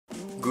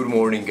Good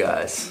morning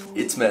guys,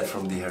 it's Matt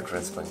from the Hair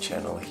Transplant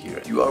channel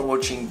here. You are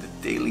watching the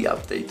daily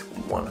update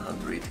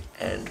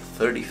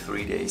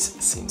 133 days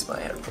since my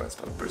hair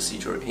transplant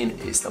procedure in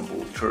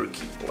Istanbul,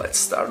 Turkey. Let's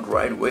start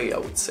right away, I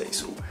would say.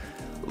 So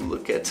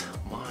look at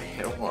my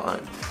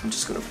hairline. I'm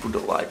just gonna put the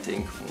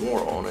lighting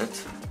more on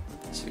it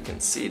so you can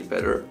see it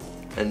better.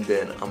 And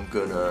then I'm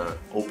gonna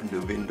open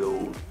the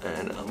window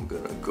and I'm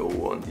gonna go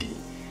on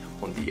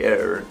the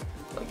air,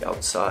 like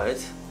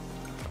outside.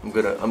 I'm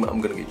gonna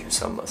get you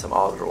some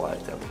outer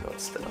light. I mean, not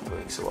that I'm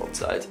going so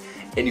outside.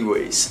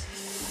 Anyways,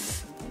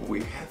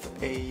 we have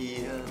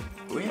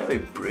a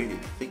pretty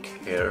thick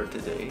hair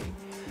today.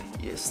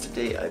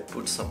 Yesterday I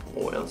put some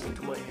oils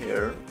into my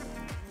hair,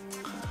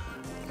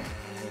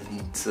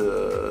 and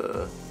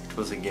it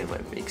was again my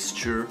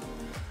mixture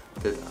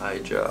that I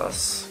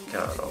just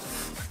kind of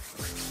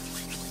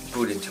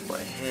put into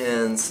my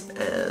hands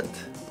and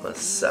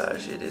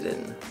massaged it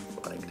in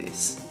like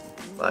this.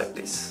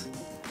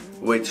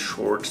 With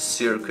short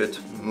circuit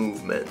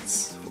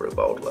movements for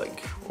about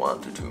like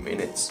 1 to 2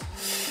 minutes.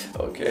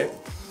 Okay,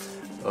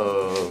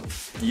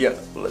 yeah,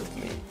 let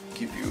me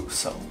give you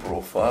some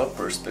profile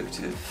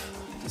perspective.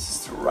 This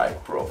is the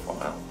right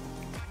profile.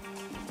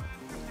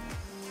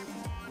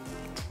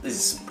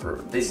 This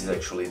is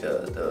actually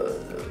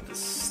the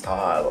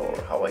style,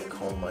 or how I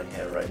comb my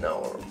hair right now,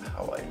 or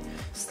how I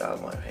style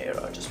my hair.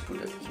 I just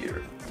put it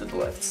here to the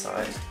left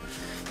side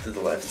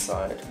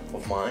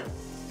of mine.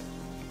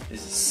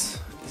 This is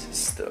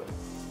the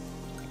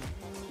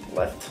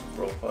left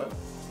profile,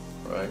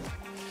 right?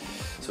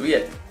 So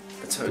yeah,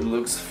 that's how it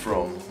looks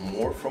from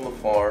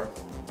afar.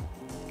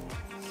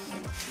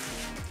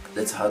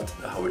 That's how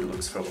it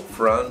looks from the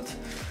front.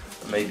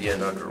 Maybe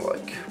another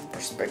like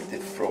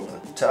perspective from the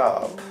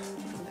top,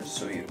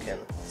 so you can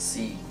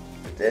see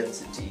the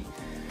density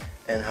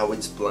and how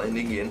it's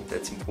blending in.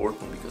 That's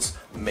important because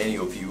many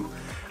of you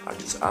are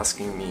just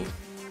asking me,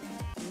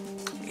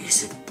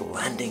 is it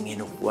blending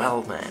in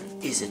well, man?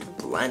 Is it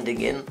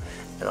blending in?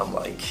 And I'm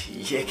like,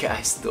 yeah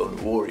guys,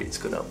 don't worry, it's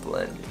gonna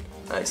blend in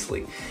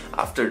nicely.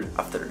 After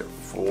the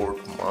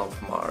 4th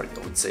month mark, I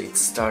would say it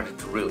started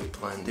to really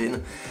blend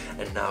in,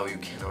 and now you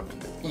cannot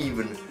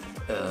even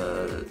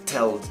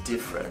tell the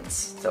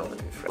difference.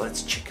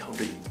 Let's check out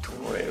the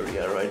donor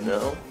area right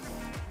now.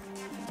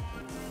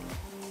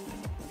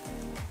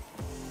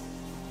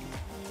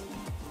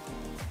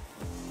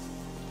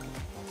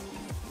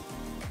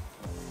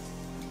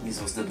 This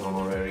was the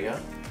donor area.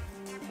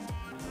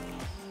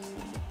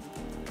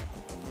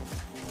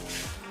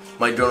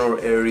 My donor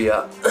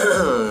area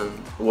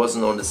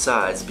wasn't on the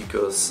sides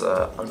because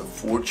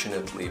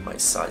unfortunately my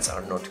sides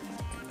are not a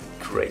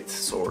great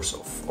source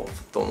of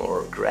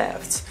donor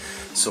grafts.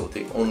 So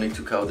they only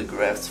took out the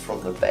grafts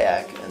from the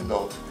back and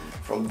not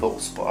from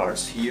those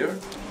parts here.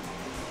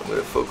 I'm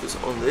gonna focus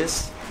on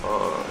this.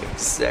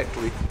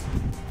 Exactly.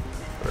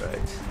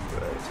 Right.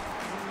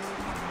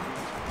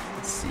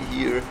 Let's see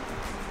here.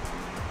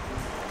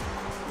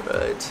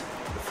 Right,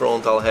 the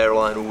frontal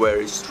hairline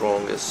very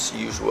strong as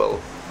usual.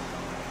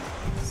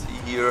 See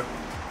here,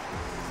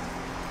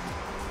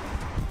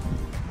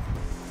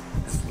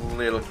 this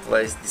little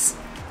place, this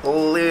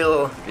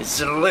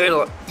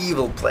little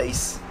evil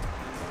place,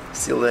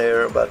 still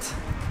there, but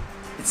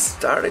it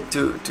started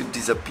to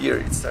disappear.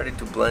 It started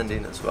to blend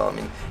in as well. I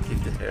mean,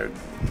 if the hair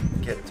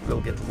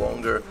will get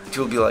longer, it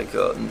will be like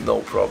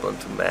no problem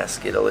to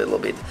mask it a little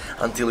bit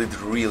until it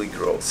really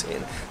grows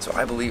in. So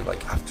I believe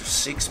like after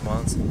 6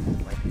 months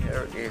my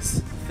hair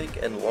is thick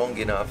and long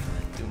enough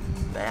to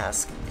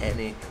mask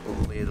any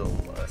little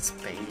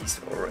space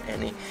or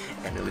any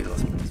little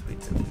space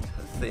with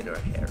thinner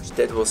hairs.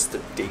 That was the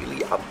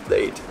daily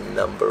update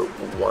number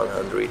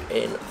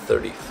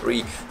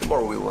 133.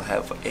 Tomorrow we will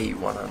have a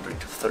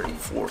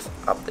 134th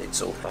update,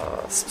 so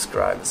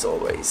subscribe as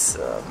always.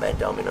 Matt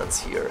Dominance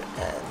here,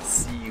 and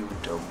see you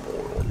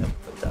tomorrow. Have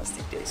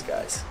fantastic days,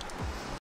 guys.